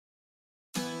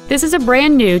This is a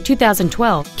brand new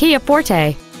 2012 Kia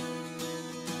Forte.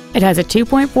 It has a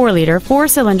 2.4-liter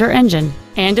four-cylinder engine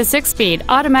and a 6-speed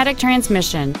automatic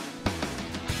transmission.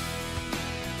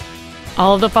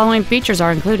 All of the following features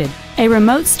are included: a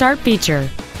remote start feature,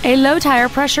 a low tire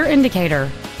pressure indicator,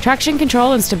 traction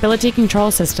control and stability control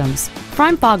systems,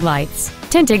 front fog lights,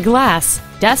 tinted glass,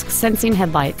 dusk sensing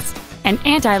headlights, an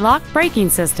anti-lock braking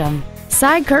system,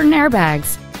 side curtain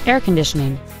airbags, air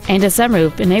conditioning, and a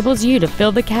sunroof enables you to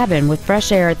fill the cabin with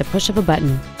fresh air at the push of a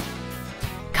button.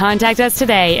 Contact us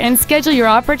today and schedule your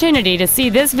opportunity to see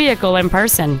this vehicle in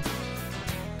person.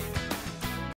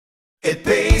 It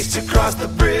pays to cross the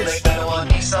bridge. Manawa,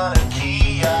 Nissan, and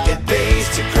Kia. It pays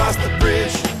to cross the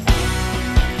bridge.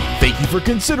 Thank you for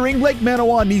considering Lake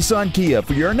Manawa Nissan Kia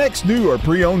for your next new or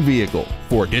pre-owned vehicle.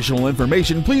 For additional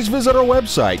information, please visit our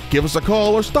website, give us a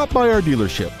call, or stop by our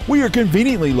dealership. We are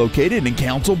conveniently located in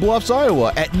Council Bluffs,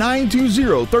 Iowa at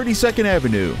 920 32nd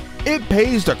Avenue. It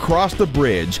pays to cross the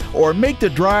bridge or make the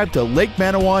drive to Lake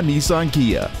Manawa Nissan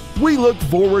Kia. We look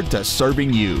forward to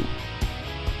serving you.